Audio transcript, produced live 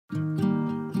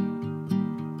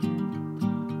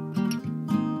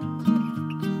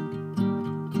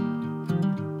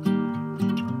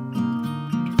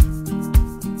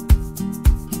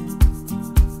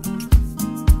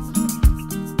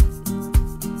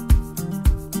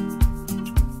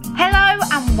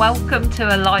welcome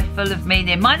to A Life Full of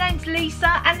Meaning. My name's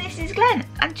Lisa and this is Glenn,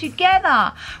 and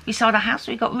together we sold a house,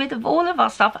 we got rid of all of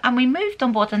our stuff and we moved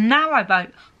on board a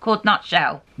narrowboat called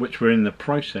Nutshell, which we're in the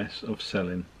process of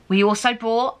selling. We also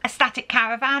bought a static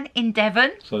caravan in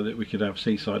Devon so that we could have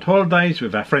seaside holidays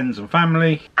with our friends and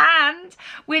family. And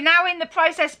we're now in the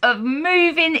process of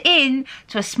moving in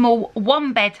to a small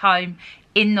one-bed home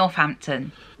in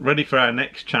Northampton. Ready for our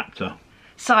next chapter.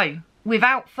 So,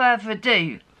 without further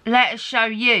ado, let us show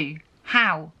you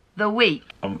how the week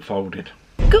unfolded.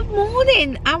 Good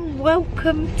morning and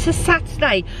welcome to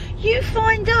Saturday. You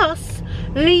find us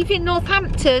leaving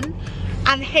Northampton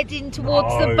and heading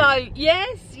towards the boat.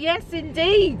 Yes, yes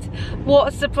indeed. What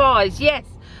a surprise. Yes,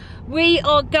 we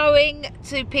are going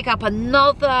to pick up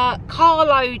another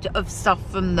carload of stuff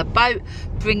from the boat,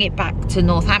 bring it back to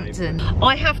Northampton.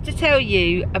 I have to tell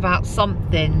you about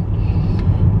something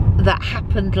that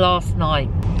happened last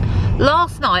night.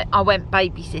 Last night I went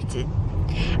babysitting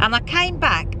and I came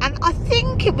back and I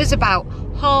think it was about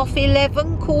 11:30,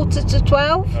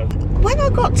 11:45. When I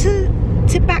got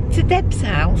back to Deb's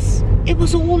house, it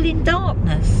was all in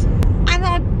darkness. And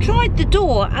I tried the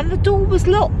door and the door was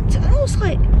locked. And I was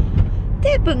like,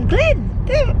 Deb and Glenn,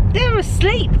 they're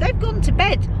asleep, they've gone to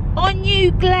bed. I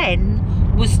knew Glenn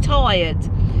was tired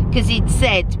because he'd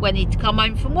said when he'd come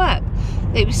home from work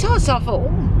it was tired, so I thought, oh,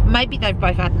 maybe they've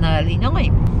both had an early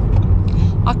night.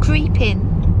 I creep in,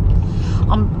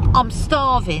 I'm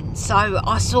starving, so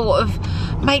I sort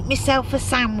of make myself a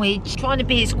sandwich, trying to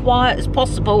be as quiet as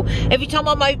possible. Every time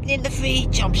I'm opening the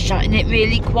fridge, I'm shutting it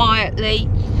really quietly.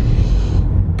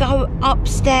 Go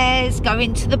upstairs, go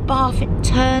into the bathroom,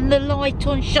 turn the light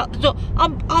on, shut the door.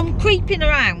 I'm creeping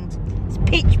around, it's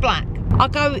pitch black. I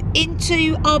go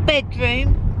into our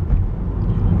bedroom,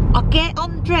 I get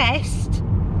undressed,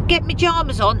 get my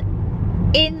pyjamas on,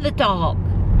 in the dark,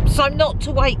 so not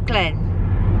to wake Glenn.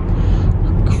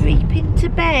 I creep into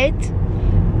bed,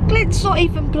 Glenn's not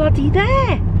even bloody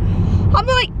there. I'm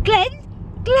like, Glenn,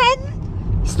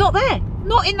 he's not there,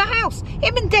 not in the house.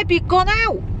 Him and Debbie had gone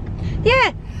out.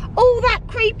 Yeah, all that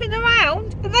creeping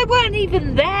around and they weren't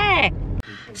even there.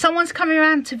 Someone's coming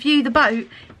around to view the boat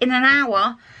in an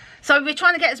hour, so we're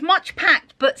trying to get as much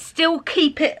packed but still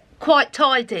keep it quite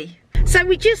tidy. So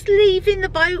we're just leaving the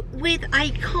boat with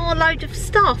a carload of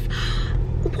stuff.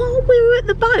 While we were at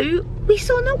the boat, we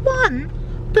saw not one,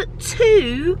 but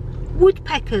 2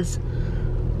 woodpeckers.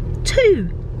 2.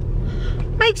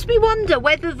 Makes me wonder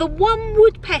whether the one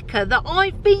woodpecker that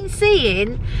I've been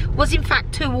seeing was in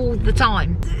fact 2 all the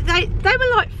time. They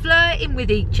were like flirting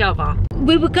with each other.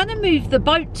 We were going to move the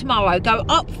boat tomorrow, go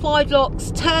up 5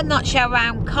 locks, turn Nutshell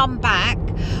around, come back,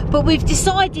 but we've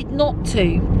decided not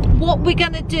to. What we're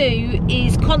going to do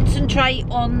is concentrate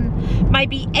on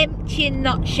maybe emptying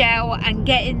Nutshell and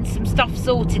getting some stuff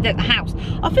sorted at the house.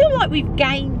 I feel like we've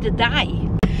gained a day.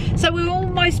 So we're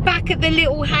almost back at the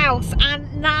little house and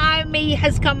Naomi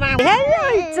has come out.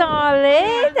 Hello,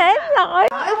 darling. Hello.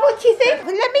 What do you think?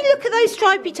 Let me look at those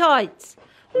stripy tights.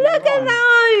 Look at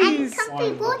those. And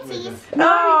comfy booties.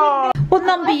 Oh. What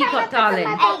number you got, darling?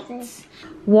 8.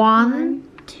 1,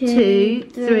 2,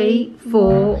 3,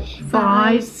 4,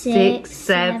 5, 6,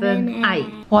 7, 8.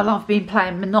 While I've been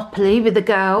playing Monopoly with the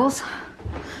girls,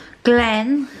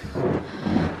 Glenn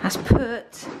has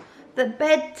put the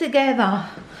bed together.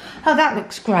 Oh, that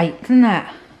looks great, doesn't it?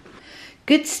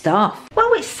 Good stuff.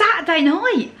 Well, it's Saturday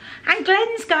night and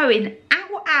Glenn's going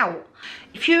out.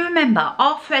 If you remember,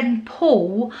 our friend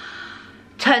Paul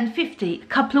turned 50 a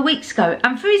couple of weeks ago,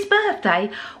 and for his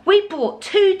birthday we bought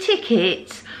 2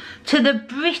 tickets to the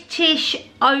British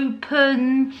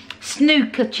Open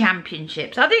Snooker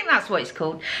Championships. I think that's what it's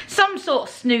called. Some sort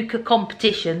of snooker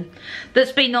competition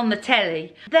that's been on the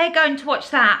telly. They're going to watch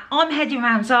that. I'm heading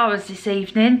around Zara's this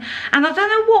evening and I don't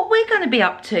know what we're going to be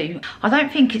up to. I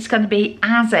don't think it's going to be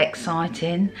as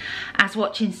exciting as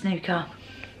watching snooker.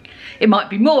 It might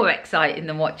be more exciting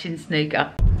than watching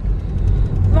snooker.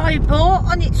 Robot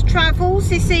on its travels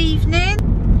this evening.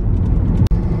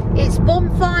 It's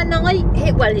bonfire night.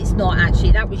 Well, it's not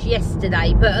actually, that was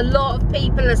yesterday, but a lot of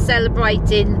people are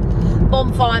celebrating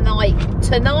bonfire night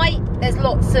tonight. There's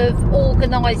lots of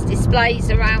organised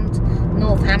displays around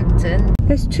Northampton.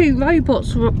 There's 2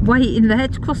 robots waiting there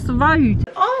to cross the road.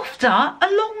 After a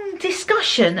long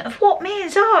discussion of what me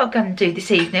and Zara are going to do this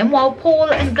evening while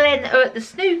Paul and Glenn are at the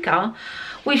snooker,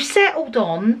 we've settled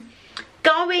on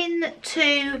going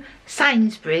to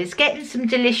Sainsbury's, getting some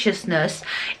deliciousness.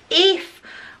 If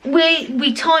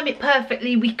we time it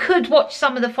perfectly, we could watch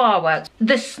some of the fireworks.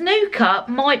 The snooker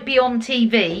might be on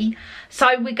TV,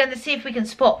 so we're going to see if we can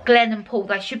spot Glenn and Paul.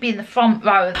 They should be in the front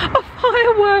row. A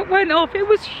firework went off. It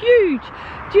was huge.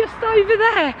 just over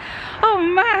there. Oh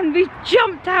man, we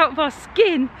jumped out of our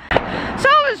skin.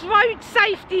 Sara's road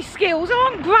safety skills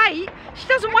aren't great. She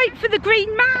doesn't wait for the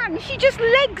green man. She just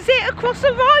legs it across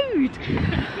the road.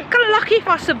 Kind of lucky if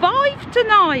I survive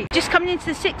tonight. Just coming into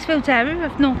the Sixfields area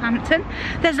of Northampton.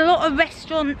 There's a lot of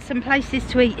restaurants and places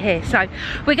to eat here. So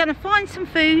we're going to find some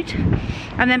food.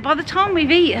 And then by the time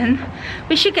we've eaten,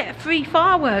 we should get a free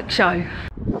fireworks show.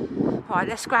 Right,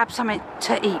 let's grab something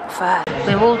to eat first.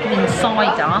 We're ordering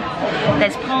cider.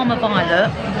 There's Parma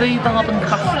Violet, rhubarb and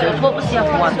custard. What was the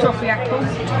other one? Toffee apple.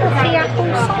 Toffee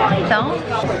apple cider.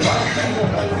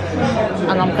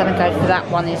 And I'm going to go for that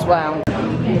one as well.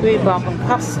 Rhubarb and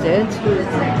custard.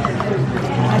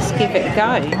 Let's give it a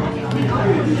go.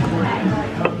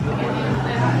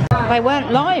 They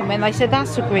weren't lying when they said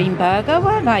that's a green burger,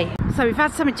 were they? So we've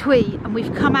had something to eat and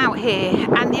we've come out here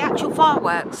and the actual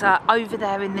fireworks are over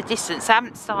there in the distance. They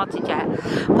haven't started yet,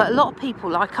 but a lot of people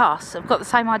like us have got the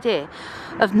same idea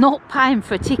of not paying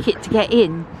for a ticket to get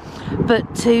in,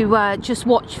 but to just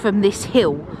watch from this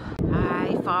hill.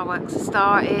 Hey, fireworks have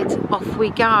started, off we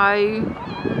go.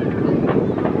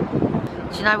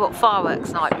 Do you know what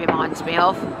fireworks night reminds me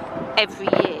of? Every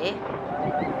year,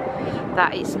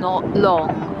 that it's not long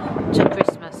to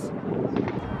Christmas.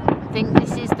 I think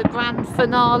this is the grand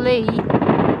finale.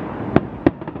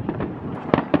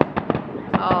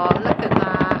 Oh, look at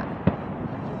that.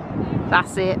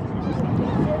 That's it.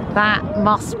 That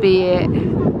must be it.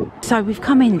 So we've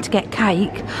come in to get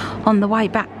cake on the way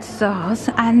back to Sara's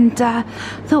and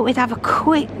thought we'd have a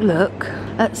quick look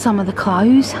at some of the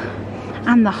clothes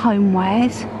and the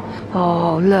homewares.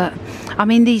 Oh, look. I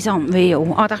mean, these aren't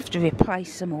real. I'd have to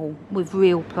replace them all with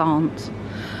real plants.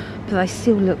 But they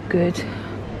still look good.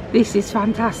 This is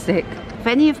fantastic. If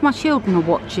any of my children are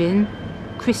watching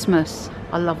Christmas,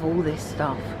 I love all this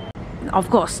stuff. I've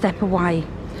got to step away.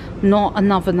 Not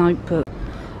another notebook.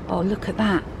 Oh, look at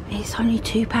that. It's only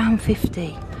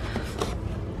 £2.50.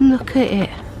 Look at it.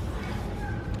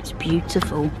 It's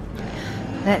beautiful.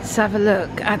 Let's have a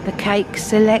look at the cake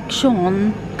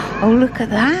selection. Oh, look at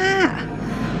that.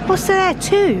 What's there?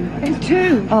 Two?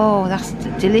 Two. Oh, that's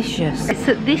delicious. It's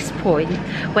at this point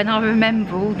when I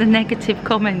remember all the negative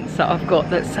comments that I've got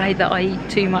that say that I eat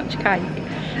too much cake.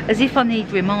 As if I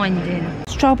need reminding.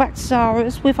 Stroll back to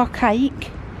Sara's with our cake.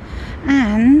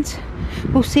 And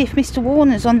we'll see if Mr.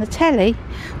 Warner's on the telly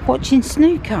watching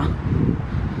snooker.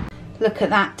 Look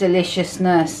at that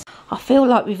deliciousness. I feel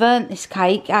like we've earned this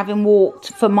cake having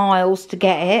walked for miles to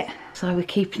get it. So we're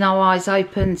keeping our eyes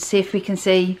open to see if we can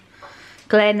see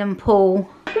Glenn and Paul.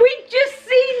 We've just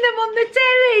seen them on the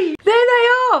telly. There they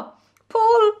are.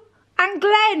 Paul and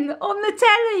Glenn on the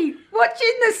telly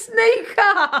watching the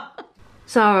snooker.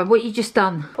 Sara, what you just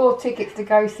done? 4 tickets to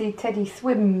go see Teddy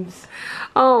Swims.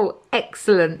 Oh,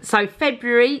 excellent. So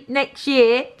February next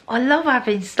year. I love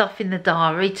having stuff in the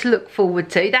diary to look forward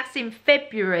to. That's in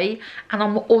February and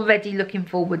I'm already looking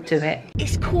forward to it.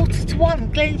 It's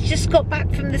 1:45. Glenn's just got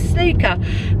back from the snooker.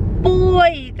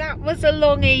 Boy, that was a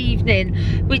long evening.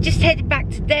 We're just heading back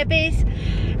to Debbie's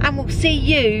and we'll see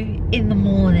you in the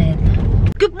morning.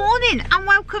 Good morning and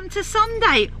welcome to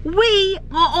Sunday. We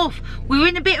are off. We're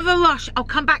in a bit of a rush. I'll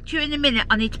come back to you in a minute.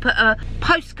 I need to put a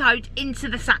postcode into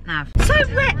the sat nav. So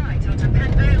turn right onto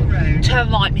Penvale Road. Turn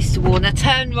right, Mr. Warner,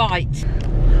 turn right.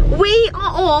 We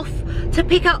are off to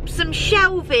pick up some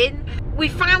shelving. We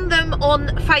found them on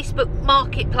Facebook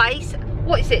Marketplace.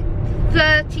 What is it?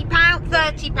 £30,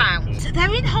 £30.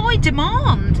 They're in high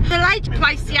demand. The lady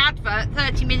placed the advert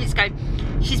 30 minutes ago.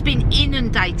 She's been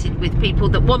inundated with people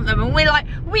that want them and we're like,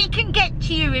 we can get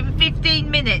to you in 15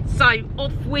 minutes. So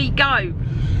off we go.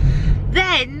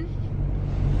 Then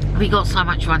we got so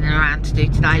much running around to do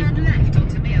today. Turn left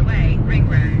onto Mia Way, Ring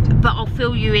Road. But I'll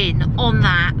fill you in on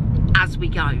that as we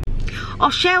go.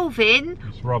 Our shelving.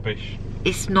 It's rubbish.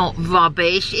 It's not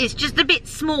rubbish. It's just a bit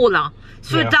smaller. It's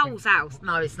for a doll's house.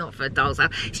 No, it's not for a doll's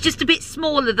house. It's just a bit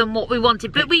smaller than what we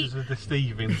wanted. But Pictures of the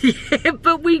Stevens. Yeah,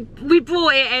 but we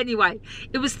brought it anyway.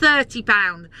 It was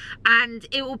 £30 and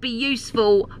it will be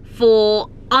useful for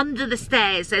under the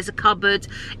stairs. There's a cupboard.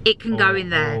 It can go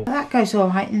in there. That goes all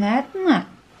right in there, doesn't it?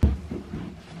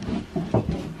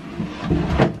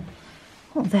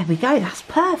 Oh, there we go. That's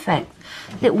perfect.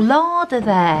 Little larder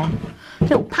there.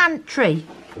 Little pantry.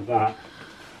 For that.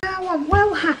 Oh, I'm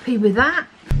well happy with that.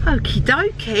 Okie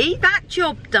dokie, that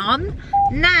job done.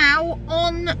 Now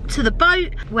on to the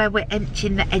boat where we're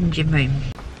emptying the engine room.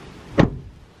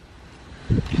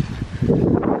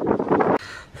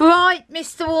 Right,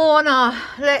 Mr. Warner,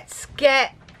 let's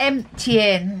get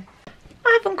emptying.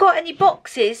 I haven't got any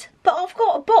boxes, but I've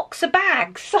got a box of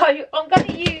bags, so I'm going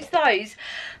to use those.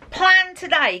 Plan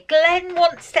today. Glenn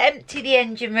wants to empty the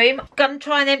engine room. I'm going to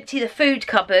try and empty the food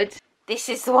cupboard. This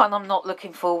is the one I'm not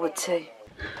looking forward to.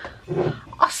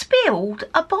 I spilled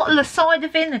a bottle of cider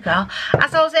vinegar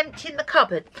as I was emptying the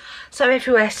cupboard, so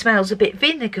everywhere smells a bit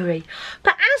vinegary.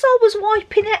 But as I was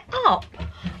wiping it up,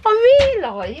 I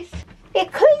realised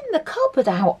it cleaned the cupboard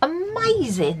out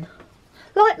amazing.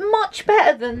 Like much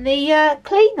better than the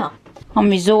cleaner. I'm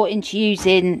resorting to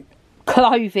using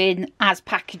clothing as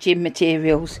packaging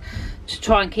materials to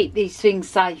try and keep these things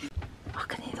safe. I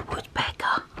can hear the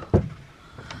woodpecker.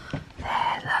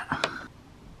 There, look.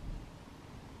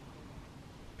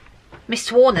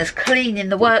 Mr. Warner's cleaning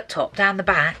the worktop down the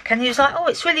back and he was like, oh,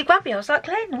 it's really grubby. I was like,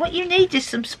 Glenn, what you need is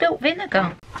some spilt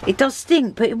vinegar. It does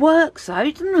stink, but it works though,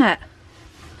 doesn't it?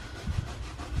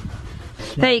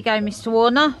 There you go, Mr.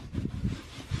 Warner.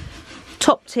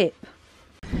 Top tip.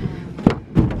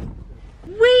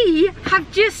 We have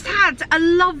just had a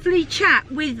lovely chat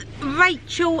with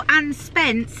Rachel and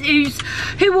Spence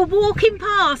who were walking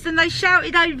past and they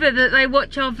shouted over that they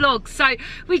watch our vlogs. So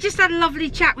we just had a lovely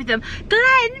chat with them.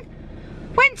 Glenn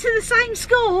went to the same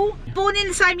school, born in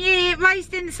the same year,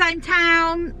 raised in the same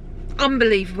town.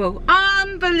 Unbelievable,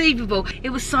 unbelievable.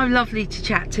 It was so lovely to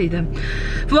chat to them.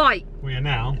 Right. We are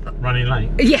now running late.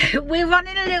 Yeah, we're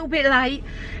running a little bit late.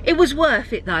 It was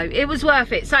worth it though, it was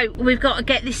worth it. So we've got to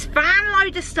get this van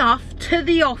load of stuff to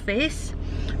the office.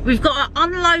 We've got to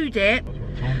unload it.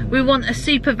 We want a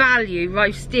super value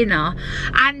roast dinner,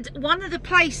 and one of the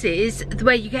places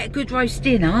where you get a good roast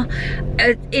dinner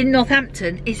in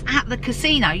Northampton is at the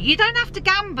casino. You don't have to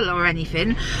gamble or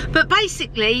anything, but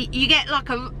basically you get like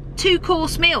a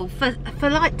 2-course meal for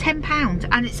like £10,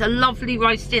 and it's a lovely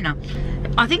roast dinner.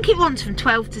 I think it runs from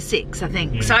 12 to 6, I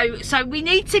think. Yeah. So we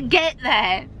need to get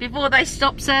there before they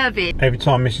stop serving. Every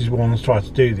time Mrs. Warner's tried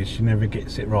to do this, she never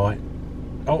gets it right.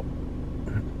 Oh.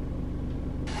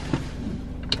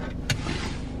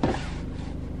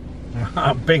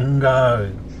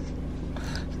 Bingo!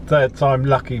 Third time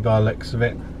lucky by the looks of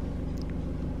it.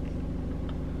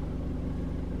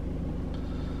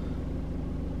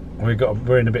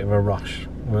 We're in a bit of a rush.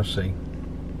 We'll see.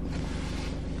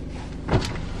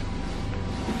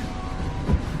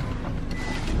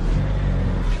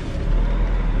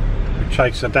 We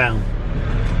chase her down.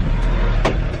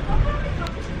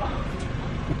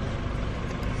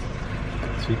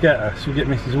 So we get her. So we get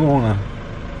Mrs. Warner.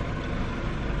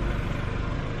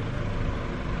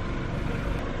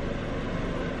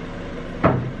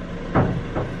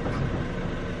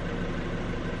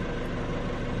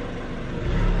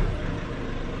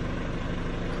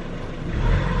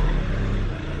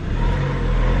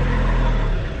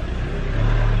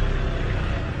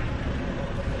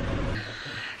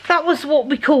 That was what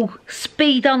we call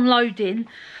speed unloading.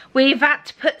 We've had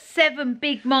to put 7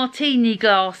 big martini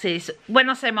glasses. When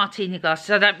I say martini glasses,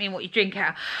 I don't mean what you drink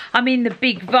out. I mean the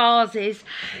big vases.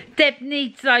 Deb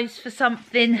needs those for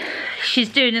something she's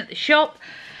doing at the shop.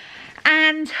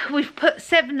 And we've put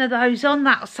 7 of those on.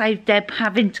 That'll save Deb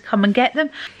having to come and get them.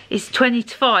 It's 20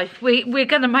 to 5. We're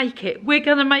going to make it. We're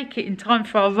going to make it in time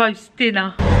for our roast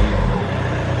dinner.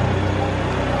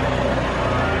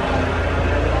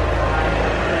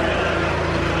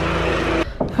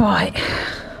 Right,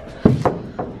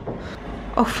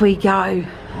 off we go.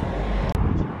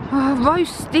 Our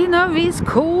roast dinner is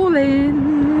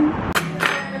calling.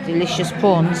 Delicious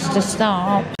prawns to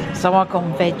start. So I've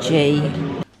gone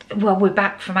veggie. Well, we're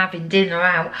back from having dinner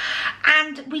out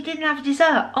and we didn't have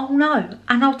dessert. Oh no,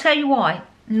 and I'll tell you why.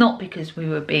 Not because we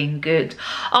were being good.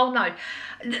 Oh no,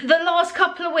 the last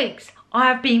couple of weeks I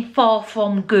have been far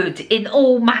from good in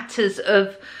all matters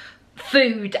of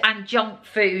food and junk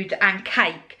food and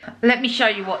cake. Let me show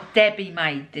you what Debbie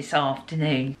made this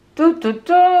afternoon.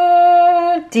 Delish.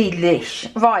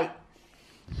 Right,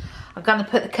 I'm going to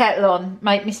put the kettle on,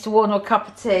 make Mr. Warner a cup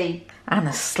of tea and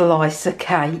a slice of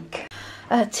cake.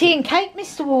 Tea and cake,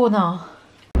 Mr. Warner.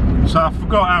 So I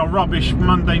forgot how rubbish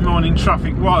Monday morning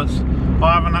traffic was.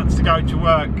 I haven't had to go to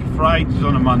work for ages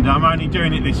on a Monday. I'm only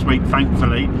doing it this week,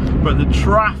 thankfully. But the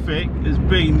traffic has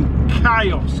been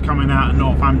chaos coming out of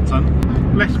Northampton.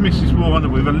 Bless Mrs. Warner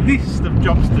with a list of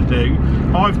jobs to do.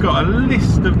 I've got a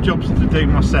list of jobs to do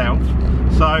myself.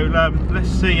 So let's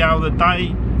see how the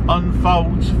day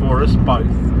unfolds for us both.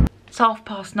 It's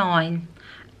 9:30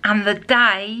 and the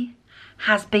day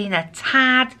has been a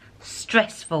tad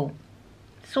stressful.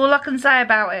 That's all I can say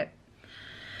about it.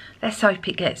 Let's hope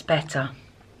it gets better.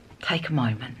 Take a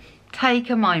moment.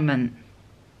 Take a moment.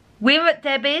 We're at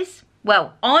Debbie's.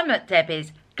 Well, I'm at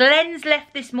Debbie's. Glenn's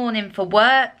left this morning for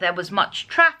work. There was much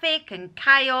traffic and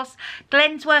chaos.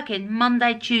 Glenn's working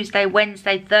Monday, Tuesday,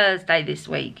 Wednesday, Thursday this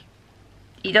week.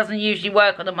 He doesn't usually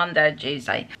work on a Monday and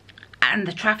Tuesday. And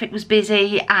the traffic was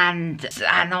busy, and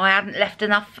I hadn't left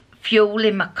enough fuel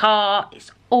in my car.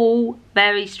 It's all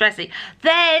very stressy.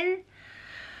 Then,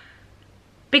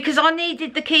 because I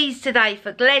needed the keys today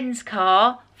for Glenn's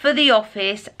car, for the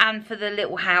office and for the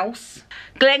little house,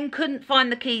 Glenn couldn't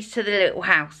find the keys to the little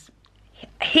house.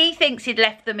 He thinks he'd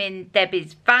left them in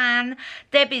Debbie's van.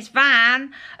 Debbie's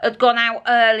van had gone out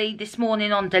early this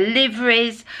morning on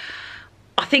deliveries.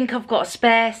 I think I've got a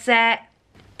spare set.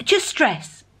 Just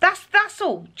stress. That's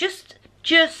all. Just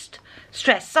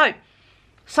stress.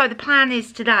 So the plan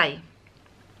is today,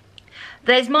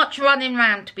 there's much running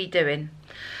around to be doing,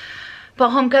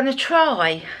 but I'm going to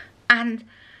try and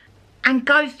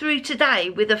go through today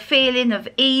with a feeling of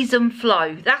ease and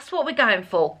flow. That's what we're going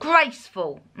for.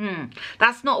 Graceful.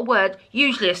 That's not a word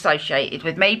usually associated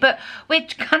with me, but we're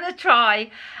going to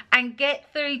try and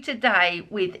get through today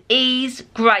with ease,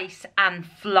 grace and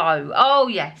flow. Oh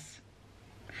yes.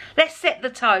 Let's set the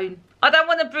tone. I don't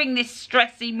want to bring this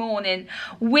stressy morning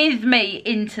with me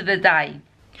into the day.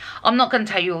 I'm not going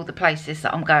to tell you all the places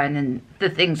that I'm going and the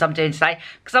things I'm doing today,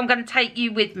 because I'm going to take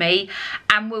you with me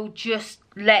and we'll just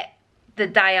let the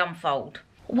day unfold.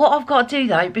 What I've got to do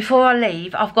though, before I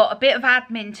leave, I've got a bit of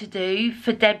admin to do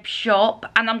for Deb's shop,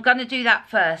 and I'm going to do that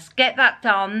first. Get that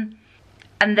done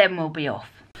and then we'll be off.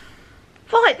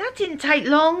 Right, that didn't take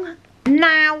long.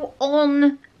 Now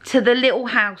on to the little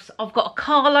house. I've got a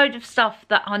carload of stuff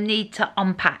that I need to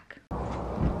unpack.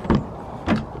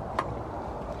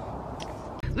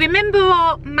 Remember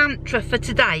our mantra for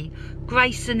today?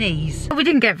 Grace and ease. We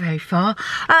didn't get very far.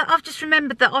 I've just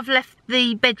remembered that I've left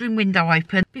the bedroom window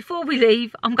open. Before we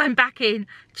leave, I'm going back in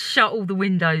to shut all the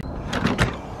windows.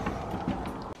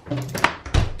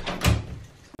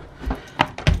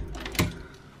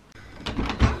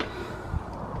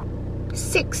 It's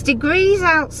 6 degrees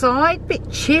outside, bit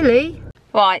chilly.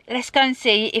 Right, let's go and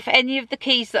see if any of the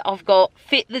keys that I've got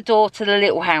fit the door to the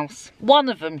little house. One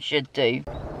of them should do.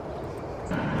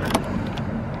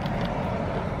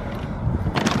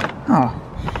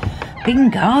 Oh,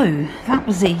 bingo, that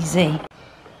was easy.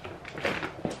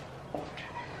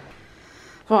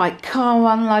 Right,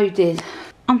 car unloaded.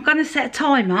 I'm going to set a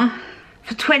timer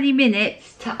for 20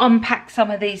 minutes to unpack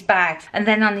some of these bags, and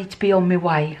then I need to be on my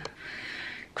way.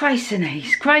 Grace and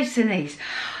ease, grace and ease.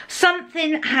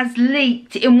 Something has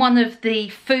leaked in one of the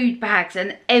food bags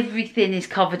and everything is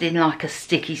covered in like a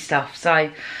sticky stuff. So,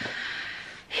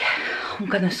 yeah, I'm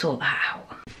going to sort that out.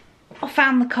 I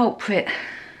found the culprit.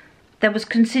 There was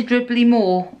considerably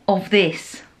more of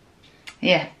this.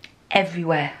 Yeah,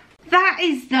 everywhere. That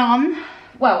is done.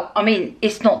 Well, I mean,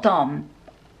 it's not done.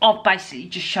 I've basically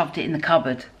just shoved it in the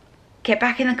cupboard. Get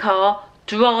back in the car,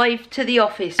 drive to the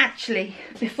office. Actually,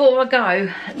 before I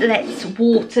go, let's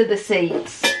water the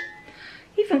seeds.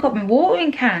 Even got my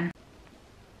watering can.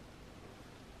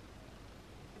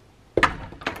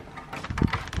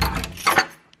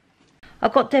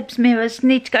 I've got Deb's mirrors,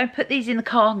 need to go and put these in the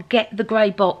car and get the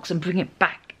grey box and bring it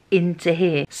back into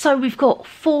here. So we've got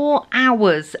 4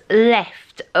 hours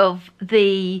left of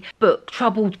the book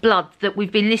Troubled Blood that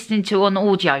we've been listening to on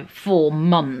audio for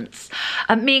months.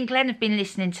 Me and Glenn have been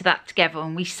listening to that together,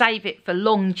 and we save it for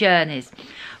long journeys.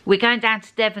 We're going down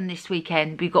to Devon this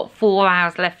weekend. We've got 4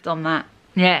 hours left on that.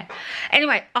 Yeah.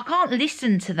 Anyway, I can't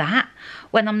listen to that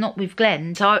when I'm not with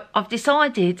Glenn, so I've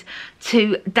decided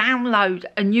to download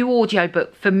a new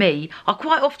audiobook for me. I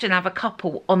quite often have a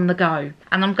couple on the go,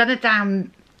 and I'm going to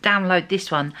download this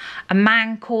one, A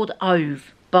Man Called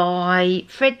Ove by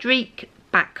Frederick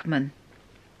Backman.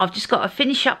 I've just got to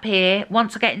finish up here.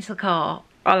 Once I get into the car,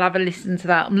 I'll have a listen to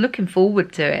that. I'm looking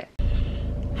forward to it.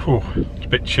 Oh, it's a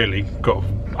bit chilly. Got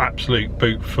an absolute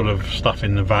boot full of stuff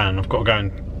in the van. I've got to go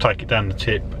and take it down the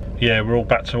tip. Yeah, we're all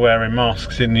back to wearing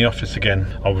masks in the office again.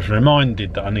 I was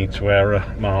reminded that I need to wear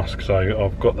a mask, so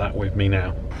I've got that with me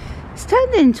now. It's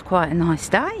turned into quite a nice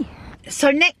day.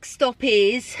 So next stop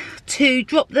is to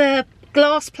drop the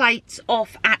glass plates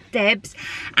off at Deb's,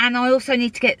 and I also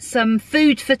need to get some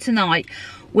food for tonight.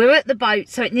 We're at the boat,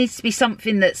 so it needs to be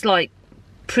something that's like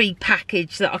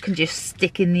pre-packaged that I can just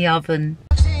stick in the oven.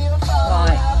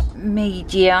 Right,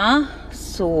 media,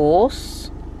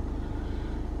 sauce.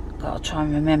 Gotta try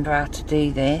and remember how to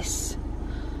do this.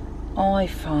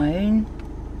 iPhone.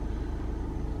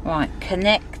 Right,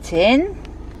 connecting.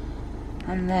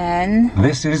 And then...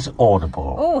 This is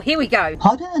Audible. Oh, here we go.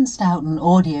 Hodder and Stoughton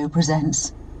Audio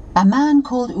presents A Man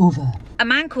Called Ove. A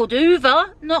Man Called Ove,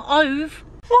 not Ove.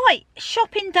 Right,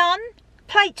 shopping done.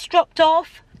 Plates dropped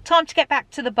off. Time to get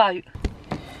back to the boat.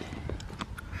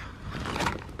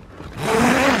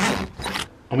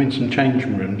 I'm in some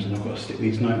changing rooms and I've got to stick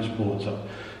these notice boards up.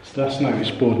 That's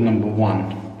notice board number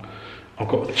 1. I've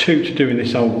got 2 to do in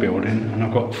this old building, and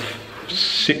I've got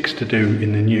 6 to do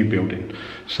in the new building.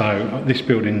 So this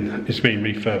building is being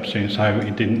refurbed soon, so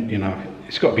it didn't, you know,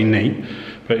 it's got to be neat,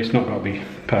 but it's not got to be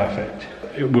perfect.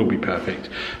 It will be perfect.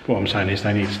 What I'm saying is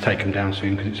they need to take them down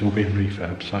soon because it's all being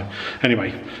refurbed. So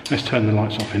anyway, let's turn the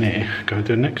lights off in here, go and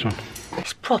do the next one.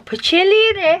 It's proper chilly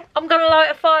in here. I'm going to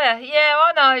light a fire. Yeah,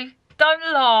 I know.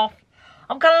 Don't laugh.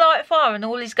 I'm going to light a fire and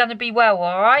all is going to be well,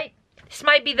 alright? This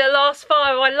may be the last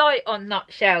fire I light on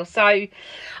Nutshell, so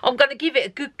I'm going to give it a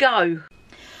good go.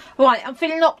 Right, I'm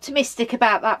feeling optimistic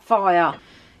about that fire.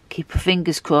 Keep your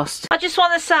fingers crossed. I just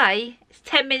want to say, it's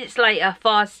 10 minutes later,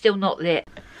 fire's still not lit.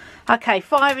 Okay,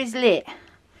 fire is lit.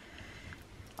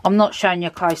 I'm not showing you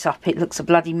a close up, it looks a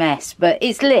bloody mess, but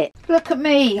it's lit. Look at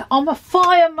me, I'm a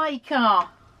fire maker.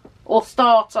 Or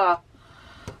starter.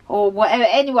 Or whatever.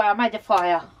 Anyway, I made a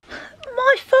fire.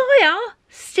 My fire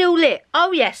still lit.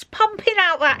 Oh yes, pumping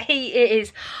out that heat it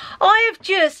is. I have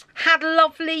just had a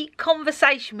lovely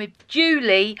conversation with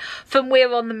Julie from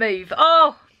We're on the Move.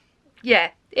 Oh, yeah.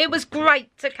 It was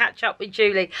great to catch up with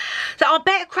Julie. So I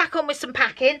better crack on with some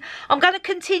packing. I'm going to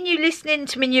continue listening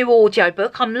to my new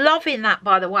audiobook. I'm loving that,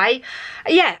 by the way.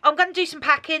 Yeah, I'm going to do some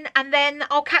packing and then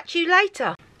I'll catch you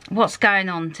later. What's going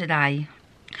on today?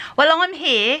 Well, I'm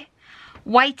here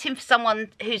waiting for someone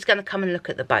who's going to come and look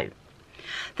at the boat.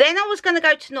 Then I was going to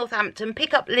go to Northampton,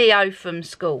 pick up Leo from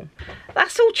school.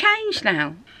 That's all changed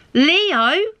now.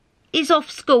 Leo is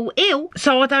off school ill,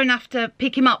 so I don't have to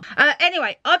pick him up.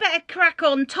 Anyway, I better crack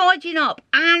on tidying up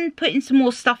and putting some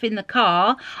more stuff in the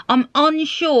car. I'm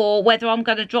unsure whether I'm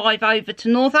going to drive over to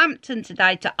Northampton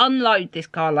today to unload this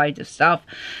carload of stuff,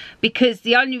 because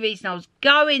the only reason I was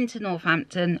going to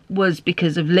Northampton was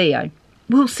because of Leo.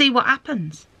 We'll see what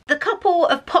happens. The couple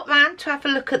have popped round to have a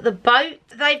look at the boat.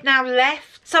 They've now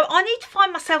left. So I need to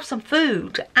find myself some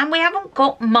food. And we haven't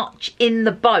got much in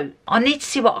the boat. I need to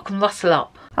see what I can rustle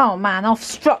up. Oh man, I've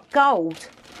struck gold.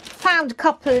 Found a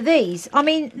couple of these. I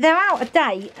mean, they're out of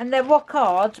date and they're rock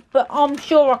hard. But I'm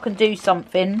sure I can do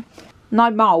something. No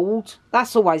mould.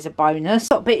 That's always a bonus.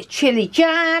 Got a bit of chili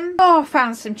jam. Oh, I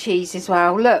found some cheese as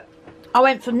well. Look, I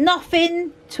went from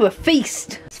nothing to a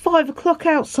feast. It's 5 o'clock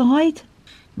outside.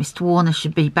 Mr. Warner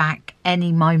should be back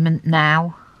any moment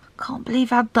now. Can't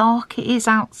believe how dark it is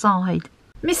outside.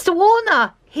 Mr.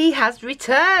 Warner, he has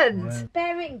returned. Right.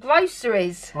 Bearing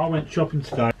groceries. I went shopping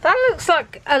today. That looks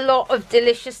like a lot of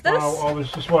deliciousness. Well, I was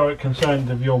just worried,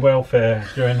 concerned of your welfare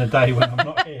during the day when I'm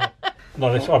not here. No,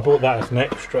 I bought that as an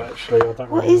extra actually. I don't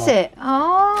what really is like it?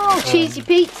 Oh, cheesy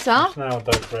pizza.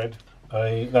 Sourdough bread.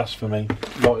 That's for me.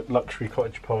 Luxury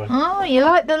cottage pie. Oh, you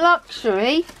like the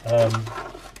luxury?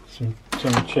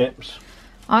 Some chips.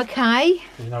 Okay.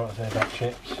 You know what I say about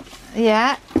chips?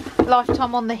 Yeah.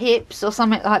 Lifetime on the hips or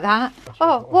something like that.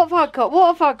 Oh, what have I got? What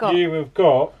have I got? You have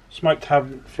got smoked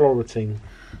ham Florentine.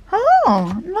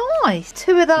 Oh, nice.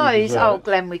 2 of those. Oh,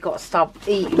 Glenn, we got to start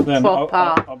eating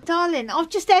proper. Darling, I've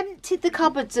just emptied the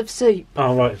cupboards of soup.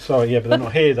 Oh, right. Sorry, yeah, but they're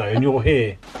not here, though, and you're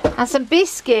here. And some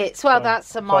biscuits. Well,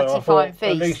 that's a mighty fine feast.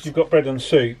 At least you've got bread and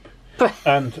soup.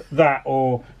 And that,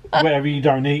 or whatever you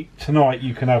don't eat tonight,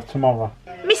 you can have tomorrow.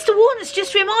 Mr. Warner's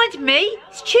just reminded me,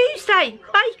 it's Tuesday,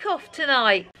 Bake Off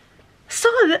tonight. So,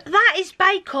 that is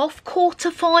Bake Off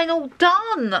quarter final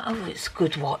done. Oh, it's a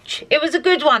good watch. It was a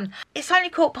good one. It's only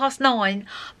 9:15,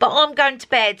 but I'm going to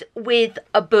bed with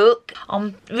a book.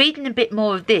 I'm reading a bit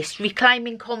more of this,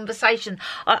 Reclaiming Conversation.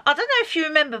 I don't know if you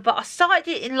remember, but I started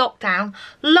it in lockdown,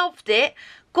 loved it,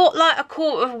 got like a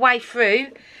quarter of the way through,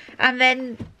 and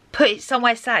then put it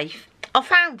somewhere safe. I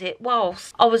found it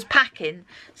whilst I was packing,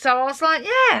 so I was like,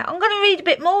 yeah, I'm going to read a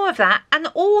bit more of that. And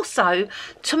also,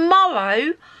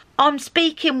 tomorrow, I'm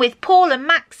speaking with Paul and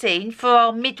Maxine for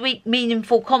our midweek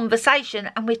meaningful conversation,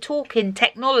 and we're talking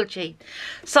technology.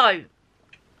 So,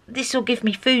 this will give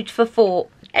me food for thought.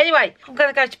 Anyway, I'm going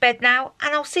to go to bed now,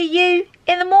 and I'll see you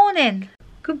in the morning.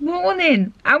 Good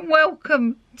morning, and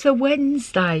welcome to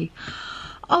Wednesday.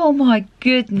 Oh my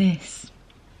goodness.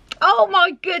 Oh my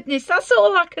goodness, that's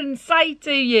all I can say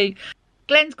to you.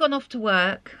 Glenn's gone off to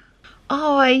work.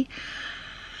 I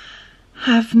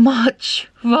have much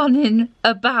running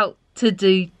about to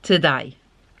do today.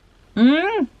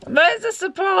 There's a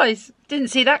surprise. Didn't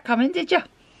see that coming, did you?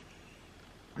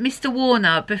 Mr.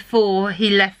 Warner, before he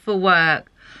left for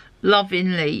work,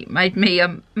 lovingly made me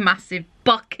a massive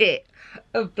bucket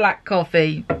of black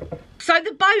coffee. So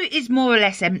the boat is more or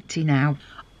less empty now.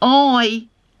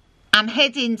 I'm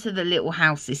heading to the little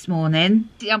house this morning.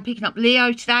 I'm picking up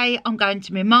Leo today. I'm going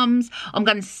to my mum's. I'm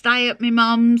going to stay at my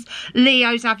mum's.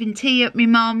 Leo's having tea at my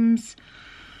mum's.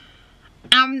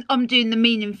 And I'm doing the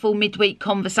meaningful midweek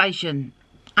conversation.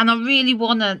 and I really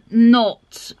want to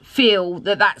not feel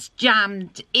that that's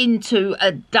jammed into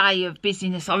a day of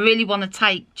busyness. I really want to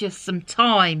take just some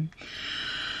time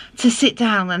to sit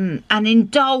down and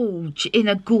indulge in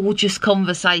a gorgeous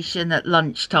conversation at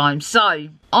lunchtime. So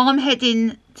I'm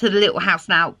heading to the little house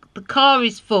now. The car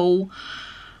is full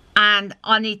and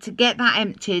I need to get that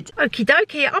emptied. Okie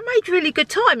dokie, I made really good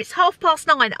time. It's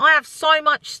 9:30. I have so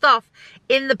much stuff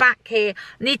in the back here.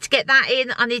 I need to get that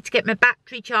in. I need to get my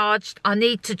battery charged. I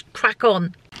need to crack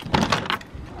on.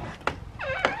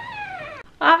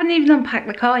 I haven't even unpacked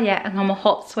the car yet and I'm a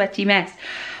hot, sweaty mess.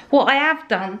 What I have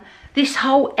done, this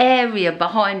whole area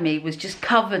behind me was just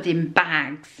covered in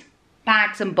bags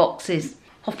and boxes.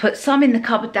 I've put some in the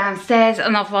cupboard downstairs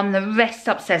and I've run the rest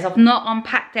upstairs. I've not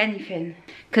unpacked anything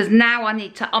because now I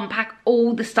need to unpack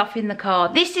all the stuff in the car.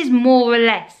 This is more or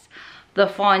less the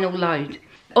final load.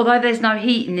 Although there's no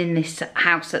heating in this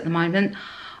house at the moment,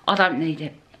 I don't need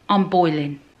it. I'm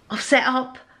boiling. I've set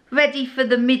up, ready for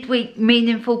the midweek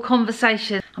meaningful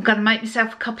conversation. I'm going to make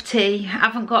myself a cup of tea. I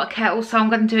haven't got a kettle, so I'm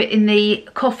going to do it in the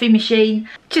coffee machine.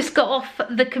 Just got off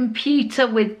the computer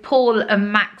with Paul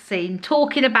and Maxine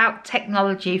talking about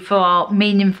technology for our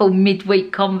meaningful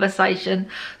midweek conversation.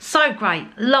 So great,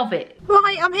 love it.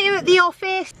 Right, I'm here at the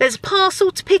office. There's a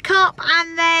parcel to pick up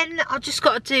and then I've just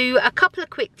got to do a couple of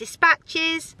quick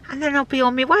dispatches and then I'll be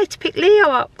on my way to pick Leo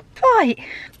up. Right,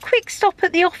 quick stop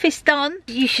at the office done.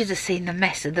 You should have seen the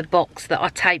mess of the box that I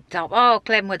taped up. Oh,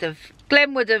 Glenn would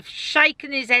have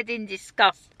shaken his head in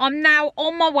disgust. I'm now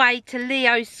on my way to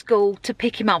Leo's school to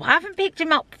pick him up. I haven't picked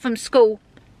him up from school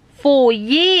for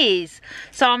years,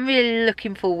 so I'm really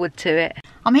looking forward to it.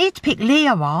 I'm here to pick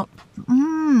Leo up.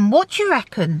 What do you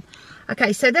reckon?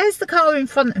 Okay, so there's the car in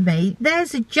front of me.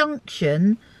 There's a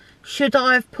junction. Should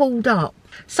I have pulled up?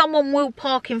 Someone will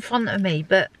park in front of me,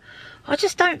 but I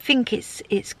just don't think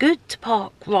it's good to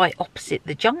park right opposite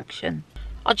the junction.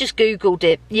 I just googled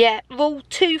it. Yeah, rule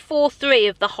 243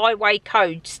 of the highway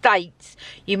code states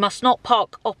you must not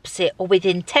park opposite or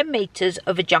within 10 metres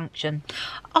of a junction.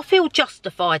 I feel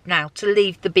justified now to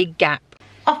leave the big gap.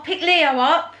 I've picked Leo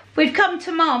up. We've come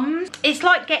to Mum's. It's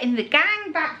like getting the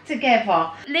gang back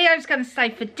together. Leo's going to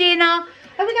stay for dinner.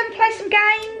 Are we going to play some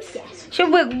games? Yes.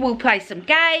 We'll play some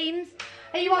games.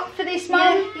 Are you up for this,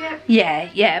 Mum?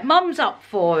 Yeah, Mum's up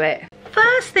for it.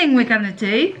 First thing we're going to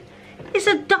do is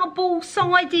a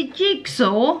double-sided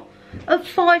jigsaw of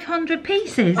 500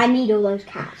 pieces. I need all those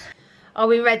cats. Are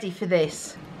we ready for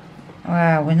this?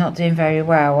 Wow, we're not doing very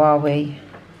well, are we?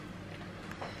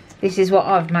 This is what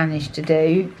I've managed to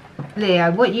do.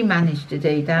 Leo, what you managed to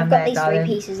do down there, I've got these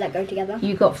 3 pieces that go together.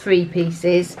 You got 3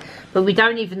 pieces, but we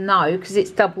don't even know, because it's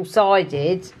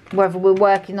double-sided, whether we're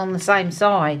working on the same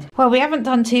side. Well, we haven't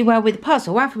done too well with the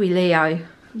puzzle, have we, Leo?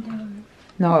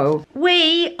 No.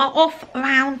 We are off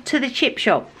round to the chip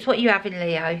shop. What are you having,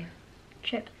 Leo?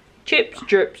 Chips.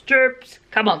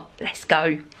 Come on, let's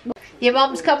go. Your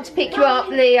mum's come to pick you up,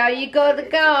 Leo. You gotta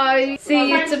go.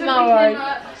 See you tomorrow.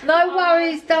 No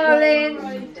worries,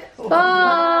 darling.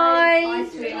 Bye.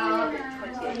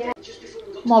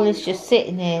 Molly's just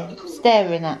sitting here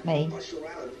staring at me.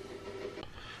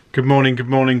 Good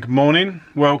morning.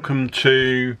 Welcome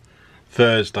to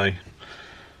Thursday.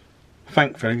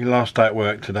 Thankfully, last day at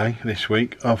work today, this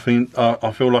week. I feel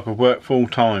like I've worked full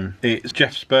time. It's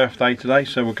Jeff's birthday today,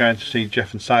 so we're going to see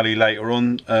Jeff and Sally later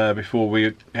on before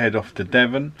we head off to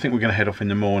Devon. I think we're going to head off in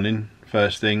the morning,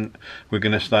 first thing. We're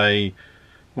going to stay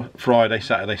Friday,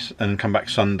 Saturday and come back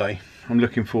Sunday. I'm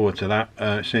looking forward to that.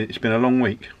 It's been a long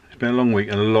week. It's been a long week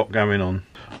and a lot going on.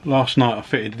 Last night I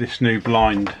fitted this new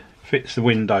blind. Fits the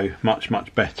window much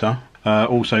better.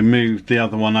 Also moved the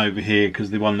other one over here because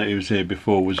the one that was here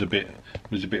before was a bit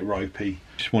ropey.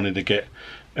 Just wanted to get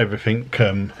everything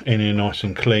in here nice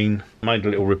and clean. Made a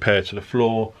little repair to the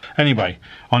floor. Anyway,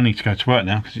 I need to go to work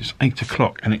now because it's 8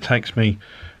 o'clock and it takes me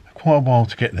quite a while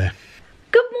to get there.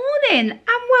 Good morning and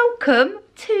welcome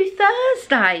to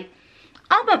Thursday.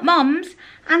 I'm at Mum's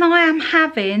and I am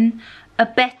having a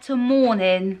better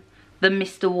morning than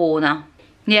Mr. Warner.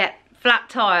 Yeah, flat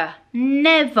tyre.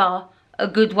 Never a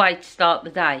good way to start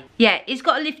the day. Yeah, he's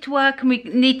got to live to work and we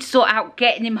need to sort out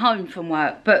getting him home from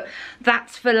work, but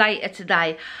that's for later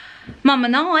today. Mum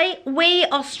and I, we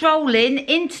are strolling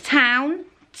into town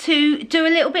to do a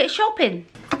little bit of shopping.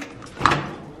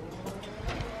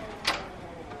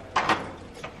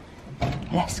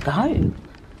 Let's go.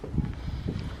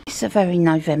 It's a very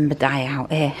November day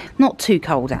out here. Not too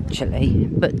cold actually,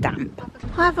 but damp.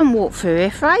 I haven't walked through here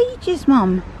for ages,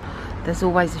 Mum. There's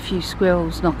always a few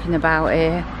squirrels knocking about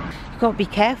here. You've got to be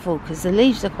careful because the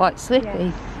leaves are quite slippy.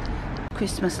 Yeah.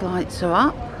 Christmas lights are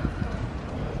up.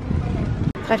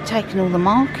 They've taken all the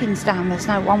markings down, there's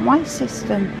no one-way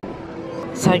system.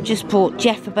 So just bought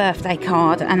Jeff a birthday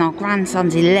card, and our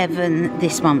grandson's 11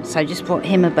 this month, so just bought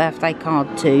him a birthday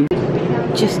card too.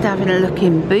 Just having a look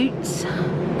in Boots.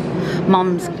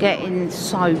 Mum's getting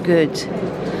so good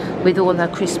with all her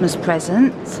Christmas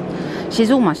presents.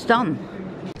 She's almost done.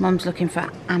 Mum's looking for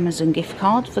Amazon gift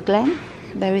card for Glenn.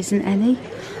 There isn't any.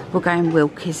 We'll go in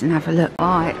Wilkie's and have a look.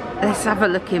 Right, let's have a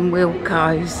look in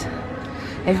Wilco's.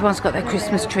 Everyone's got their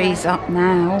Christmas trees up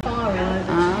now.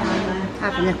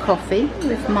 Having a coffee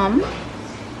with Mum.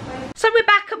 So we're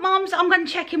back at Mum's. I'm going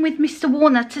to check in with Mr.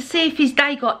 Warner to see if his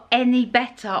day got any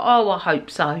better. Oh, I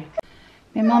hope so.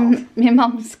 My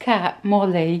mum's cat,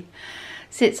 Molly,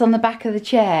 sits on the back of the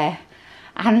chair.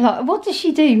 And like, what does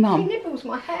she do, Mum? She nibbles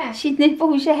my hair. She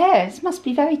nibbles your hair. This must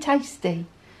be very tasty.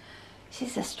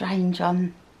 She's a strange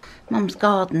one. Mum's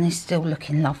garden is still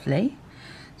looking lovely.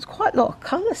 There's quite a lot of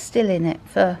colour still in it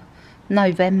for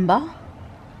November.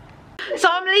 So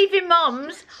I'm leaving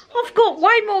Mum's. I've got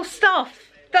way more stuff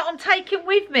that I'm taking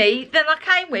with me than I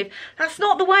came with. That's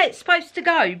not the way it's supposed to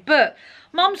go, but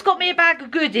Mum's got me a bag of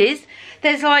goodies.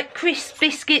 There's like crisp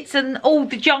biscuits and all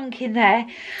the junk in there.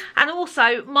 And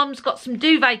also, Mum's got some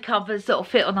duvet covers that'll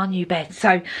fit on our new bed.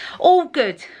 So, all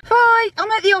good. Right, I'm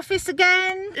at the office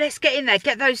again. Let's get in there,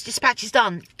 get those dispatches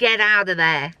done. Get out of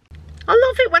there. I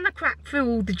love it when I crack through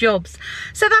all the jobs.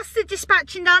 So that's the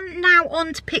dispatching done. Now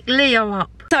on to pick Leo up.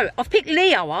 So I've picked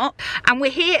Leo up and we're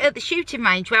here at the shooting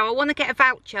range where I want to get a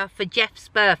voucher for Jeff's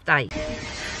birthday.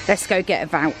 Let's go get a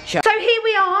voucher. So here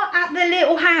we are at the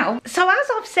little house. So as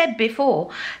I've said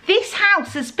before, this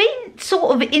house has been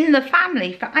sort of in the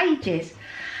family for ages.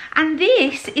 And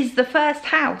this is the first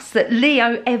house that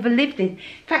Leo ever lived in. In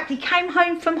fact, he came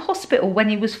home from hospital when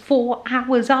he was 4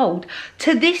 hours old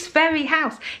to this very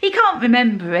house. He can't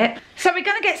remember it. So we're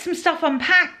going to get some stuff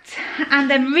unpacked and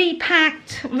then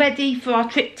repacked, ready for our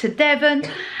trip to Devon.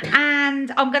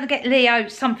 And I'm going to get Leo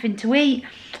something to eat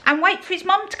and wait for his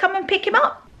mum to come and pick him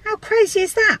up. How crazy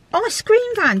is that? Ice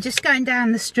cream van just going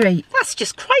down the street. That's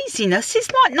just craziness.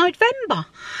 It's like November.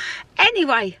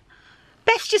 Anyway,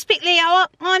 Beth's just picked Leo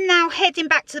up. I'm now heading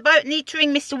back to the boat. I need to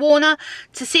ring Mr. Warner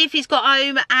to see if he's got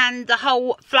home and the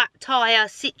whole flat tyre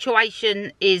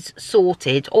situation is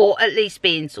sorted, or at least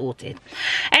being sorted.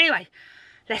 Anyway,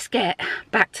 let's get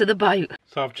back to the boat.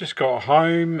 So I've just got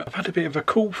home. I've had a bit of a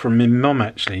call from my mum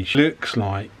actually. She looks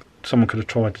like someone could have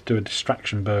tried to do a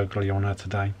distraction burglary on her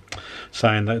today,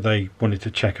 saying that they wanted to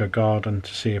check her garden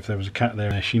to see if there was a cat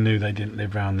there. She knew they didn't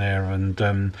live around there,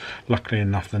 and luckily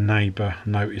enough the neighbour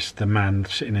noticed the man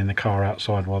sitting in the car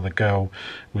outside while the girl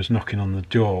was knocking on the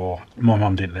door. My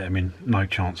mum didn't let him in, no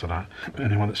chance of that.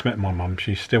 Anyone that's met my mum,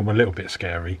 she's still a little bit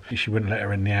scary. She wouldn't let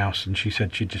her in the house, and she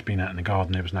said she'd just been out in the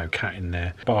garden, there was no cat in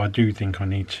there. But I do think I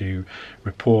need to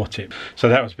report it. So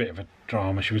that was a bit of a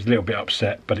drama. She was a little bit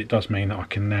upset, but it does mean that I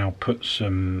can now put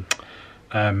some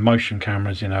motion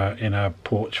cameras in her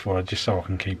porch for her, just so I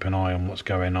can keep an eye on what's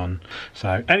going on.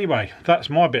 So anyway, that's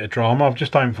my bit of drama. I've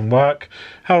just home from work.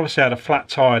 Obviously had a flat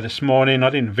tyre this morning. I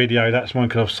didn't video that this morning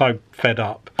because I was so fed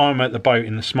up. I'm at the boat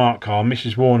in the smart car.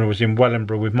 Mrs. Warner was in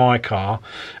Wellingborough with my car,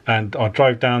 and I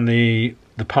drove down the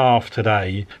path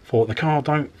today. Thought the car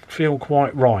don't feel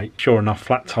quite right. Sure enough,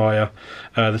 flat tyre.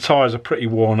 The tyres are pretty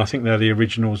worn. I think they're the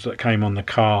originals that came on the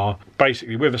car.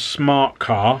 Basically, with a smart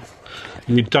car,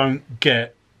 you don't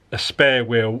get a spare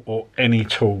wheel or any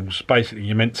tools. Basically,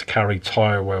 you're meant to carry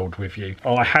tyre weld with you.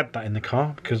 I had that in the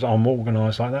car because I'm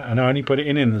organised like that, and I only put it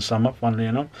in the summer, funnily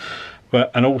enough.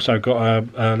 And also got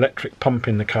an electric pump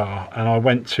in the car, and I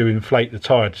went to inflate the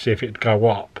tyre to see if it'd go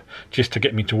up, just to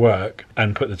get me to work,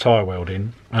 and put the tyre weld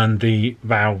in, and the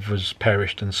valve was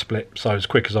perished and split. So as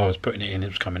quick as I was putting it in, it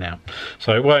was coming out.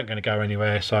 So it weren't going to go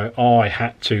anywhere, so I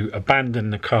had to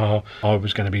abandon the car. I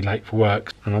was going to be late for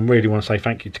work, and I really want to say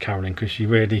thank you to Carolyn, because she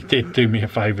really did do me a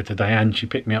favour today, and she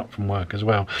picked me up from work as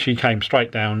well. She came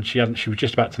straight down. She was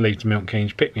just about to leave to Milton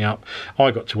Keynes, picked me up.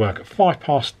 I got to work at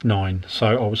 9:05, so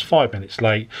I was 5 minutes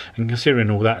late, and considering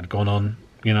all that had gone on,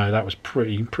 you know, that was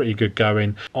pretty good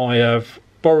going. I have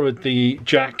borrowed the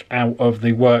jack out of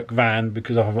the work van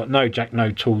because I've got no jack,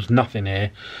 no tools, nothing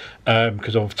here,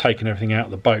 because I've taken everything out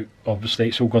of the boat. Obviously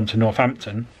it's all gone to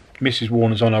Northampton. Mrs.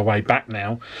 Warner's on her way back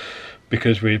now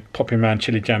because we're popping around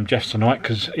Chili Jam Jeff tonight,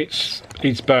 because it's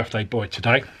his birthday boy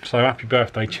today. So happy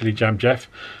birthday, Chili Jam Jeff.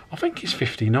 I think he's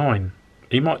 59.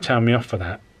 He might tell me off for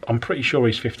that. I'm pretty sure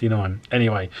he's 59.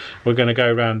 Anyway, we're going to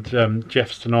go around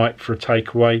Jeff's tonight for a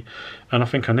takeaway, and I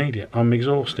think I need it. I'm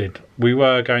exhausted. We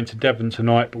were going to Devon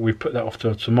tonight, but we put that off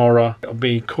till tomorrow. It'll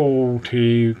be cool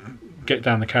to get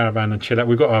down the caravan and chill out.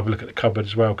 We've got to have a look at the cupboard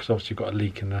as well, because obviously we've got a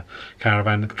leak in the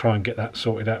caravan, and try and get that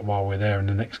sorted out while we're there in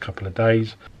the next couple of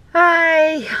days.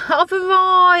 Hey, I've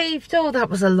arrived. Oh, that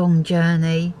was a long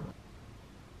journey.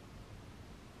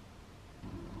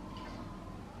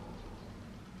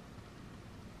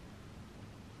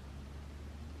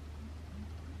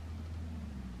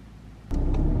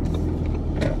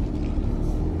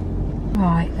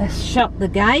 Right, let's shut the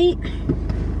gate.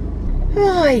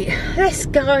 Right, let's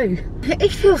go.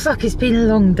 It feels like it's been a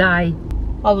long day.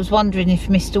 I was wondering if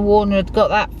Mr. Warner had got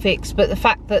that fixed, but the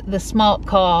fact that the smart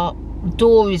car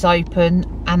door is open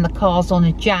and the car's on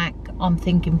a jack, I'm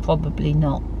thinking probably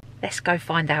not. Let's go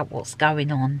find out what's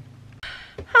going on.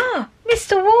 Ah,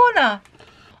 Mr. Warner.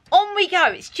 On we go.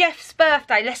 It's Jeff's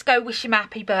birthday. Let's go wish him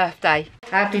happy birthday.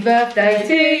 Happy birthday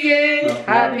to you.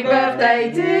 Happy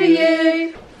birthday to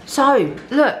you. So,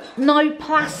 look, no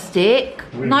plastic.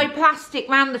 No plastic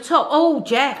round the top. Oh,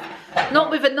 Jeff,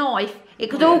 not with a knife. It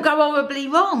could all go horribly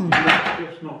wrong.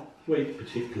 It's not sweet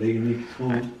particularly, and you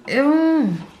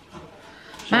can't.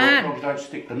 Man, don't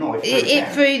stick the knife it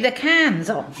through the cans.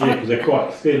 Oh, yeah, because they're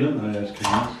quite thin, aren't they, those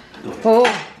cans?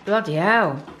 oh, bloody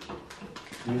hell.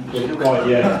 Right,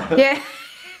 yeah. Yeah.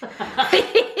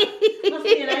 Must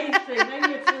be an age thing, maybe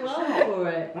you're too old for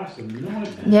it. That's a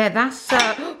nightmare. Yeah, that's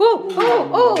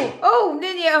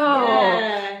nearly,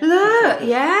 Yeah. look,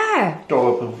 yeah.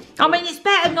 Adorable. I mean, it's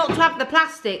better not to have the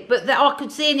plastic, but I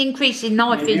could see an increase in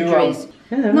knife injuries.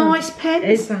 Nice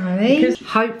pens, Sally.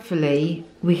 Hopefully,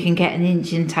 we can get an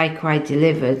Indian takeaway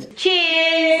delivered.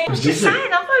 Cheers! I was just saying,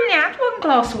 I've only had one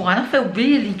glass of wine. I feel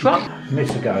really drunk.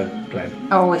 Miss a go, Glenn.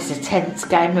 Oh, it's a tense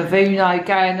game of Uno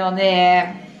going on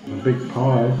here. A big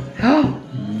pile.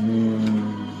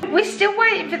 We're still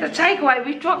waiting for the takeaway.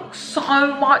 We've drunk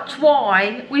so much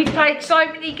wine. We've played so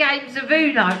many games of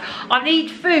Uno. I need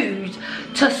food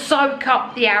to soak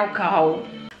up the alcohol.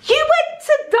 You went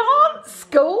to dance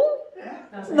school?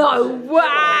 No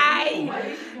way!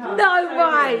 No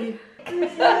way!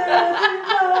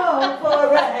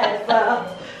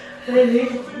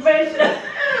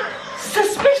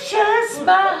 Suspicious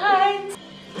minds.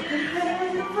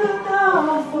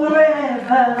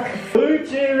 Food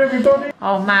here, everybody.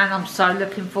 Oh man, I'm so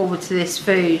looking forward to this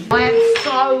food. I am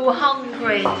so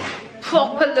hungry.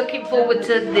 Proper looking forward to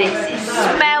this.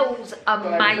 It smells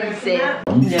amazing.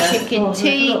 Chicken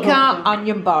tikka,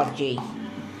 onion bhaji.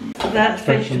 That's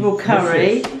vegetable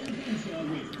curry.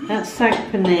 That's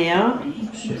saag paneer.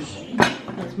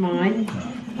 That's mine.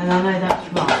 And I know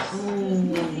that's rice.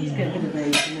 Let's get rid of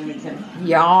these and then we can...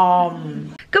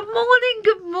 Yum. Good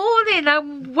morning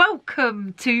and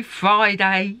welcome to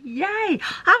Friday. Yay. I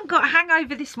haven't got a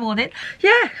hangover this morning.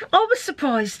 Yeah, I was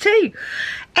surprised too.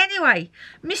 Anyway,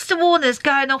 Mr. Warner's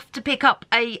going off to pick up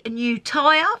a new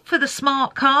tyre for the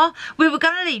smart car. We were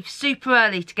going to leave super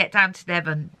early to get down to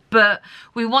Devon, but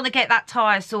we want to get that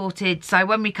tyre sorted, so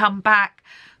when we come back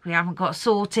we haven't got to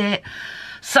sort it.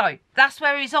 So that's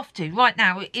where he's off to right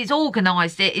now. He's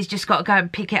organised it. He's just got to go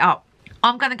and pick it up.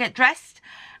 I'm going to get dressed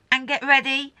and get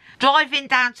ready. Driving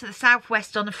down to the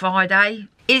southwest on a Friday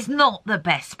is not the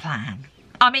best plan.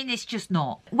 I mean, it's just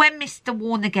not. When Mr.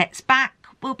 Warner gets back,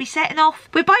 we'll be setting off.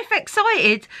 We're both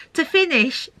excited to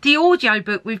finish the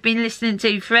audiobook we've been listening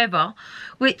to forever,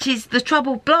 which is The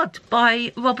Troubled Blood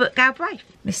by Robert Galbraith.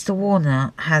 Mr.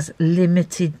 Warner has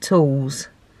limited tools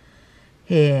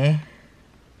here.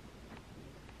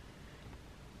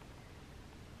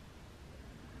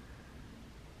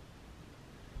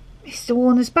 Mr.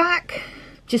 Warner's back.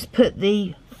 Just put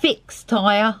the fixed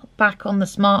tyre back on the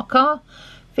smart car.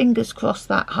 Fingers crossed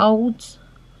that holds.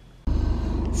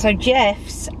 So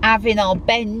Jeff's having our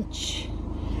bench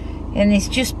and he's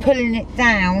just pulling it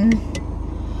down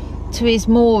to his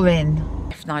mooring.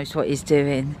 Jeff knows what he's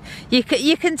doing. You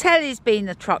can tell he's been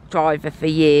a truck driver for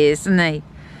years, hasn't he?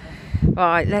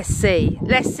 Right, let's see.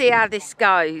 Let's see how this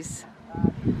goes.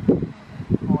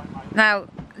 Now,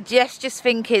 Jeff's just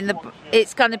thinking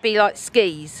it's going to be like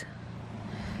skis.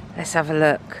 Let's have a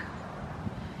look.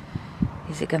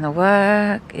 Is it going to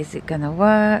work? Is it going to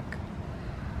work?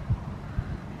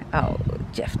 Oh,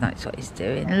 Jeff knows what he's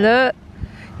doing. Look.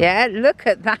 Yeah, look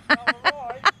at that.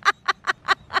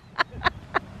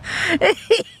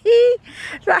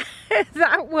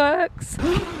 that works.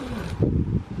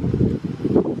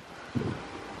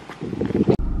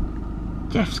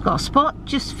 Jeff's got a spot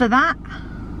just for that.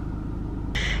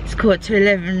 It's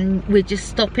 11:15. We're just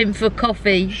stopping for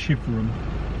coffee. Shiverham.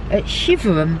 At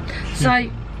Shiverham.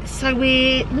 So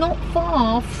we're not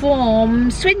far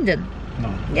from Swindon.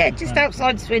 No. Yeah, just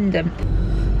outside Swindon.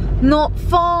 Not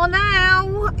far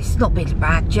now. It's not been a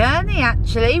bad journey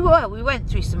actually. Well, we went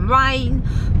through some rain,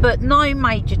 but no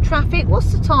major traffic.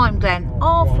 What's the time, Glenn?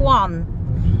 Half 1.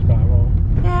 Which is about right.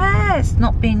 Yeah, it's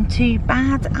not been too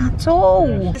bad at all.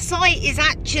 Yes. The site is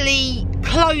actually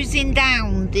closing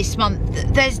down this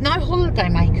month. There's no holiday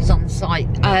makers on the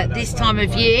site this time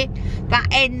of year. That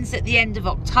ends at the end of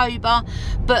October,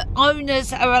 but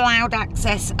owners are allowed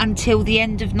access until the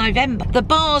end of November. The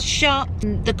bar's shut,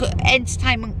 the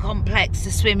entertainment complex,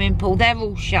 the swimming pool, they're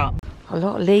all shut. A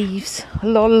lot of leaves, a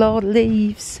lot of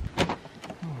leaves.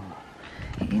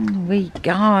 In we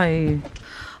go.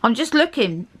 I'm just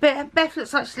looking. Beth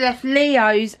looks like she left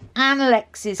Leo's and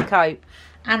Alex's coat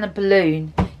and a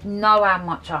balloon. You know how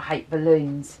much I hate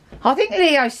balloons. I think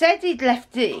Leo said he'd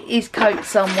left his coat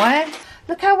somewhere.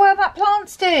 Look how well that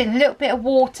plant's doing. A little bit of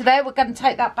water there. We're going to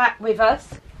take that back with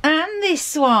us. And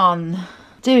this one,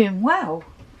 doing well.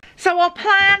 So our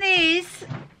plan is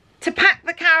to pack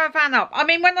the caravan up. I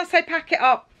mean, when I say pack it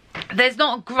up, there's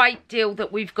not a great deal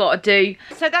that we've got to do.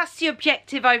 So that's the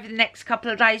objective over the next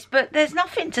couple of days. But there's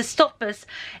nothing to stop us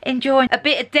enjoying a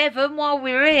bit of Devon while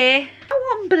we're here.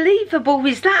 How unbelievable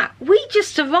is that? We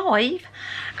just arrived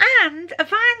and a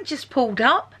van just pulled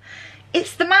up.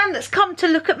 It's the man that's come to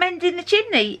look at mending the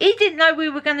chimney. He didn't know we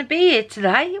were going to be here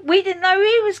today. We didn't know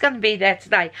he was going to be there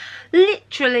today.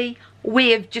 Literally,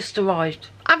 we have just arrived.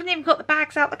 I haven't even got the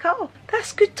bags out the car.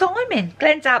 That's good timing.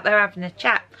 Glenn's out there having a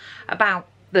chat about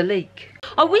the leak.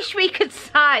 I wish we could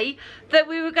say that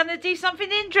we were going to do something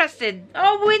interesting.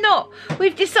 Oh, we're not.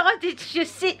 We've decided to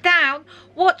just sit down,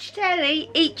 watch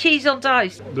telly, eat cheese on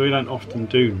toast. We don't often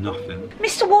do nothing.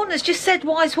 Mr. Warner's just said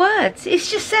wise words. It's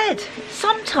just said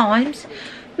sometimes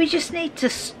we just need to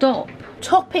stop.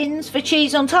 Toppings for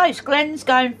cheese on toast. Glenn's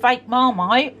going fake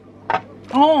Marmite.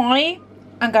 I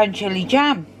am going chili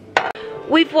jam.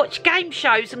 We've watched game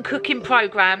shows and cooking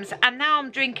programmes and now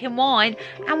I'm drinking wine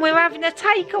and we're having a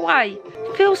takeaway.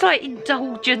 Feels like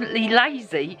indulgently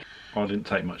lazy. I didn't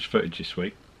take much footage this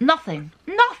week. Nothing.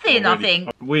 Nothing, I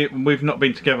think. We've not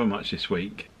been together much this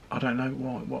week. I don't know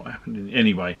what happened.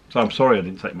 Anyway, so I'm sorry I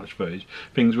didn't take much footage.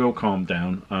 Things will calm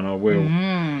down and I will...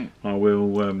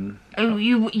 Oh,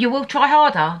 you will try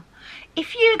harder?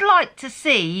 If you'd like to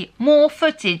see more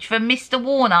footage from Mr.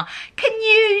 Warner, can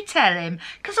you tell him?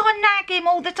 Because I nag him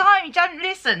all the time, he don't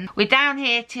listen. We're down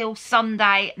here till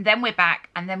Sunday, and then we're back,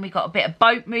 and then we've got a bit of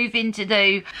boat moving to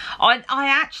do. I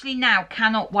actually now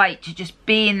cannot wait to just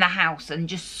be in the house and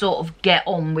just sort of get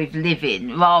on with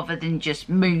living, rather than just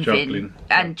moving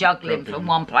and juggling from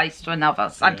one place to another.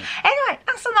 So anyway,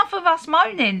 that's enough of us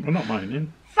moaning. We're not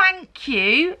moaning. Thank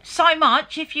you so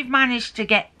much if you've managed to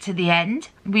get to the end.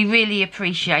 We really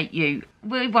appreciate you.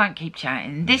 We won't keep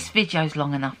chatting. This video's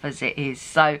long enough as it is.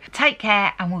 So take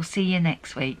care and we'll see you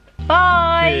next week.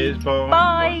 Bye. Cheers, bye.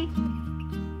 Bye.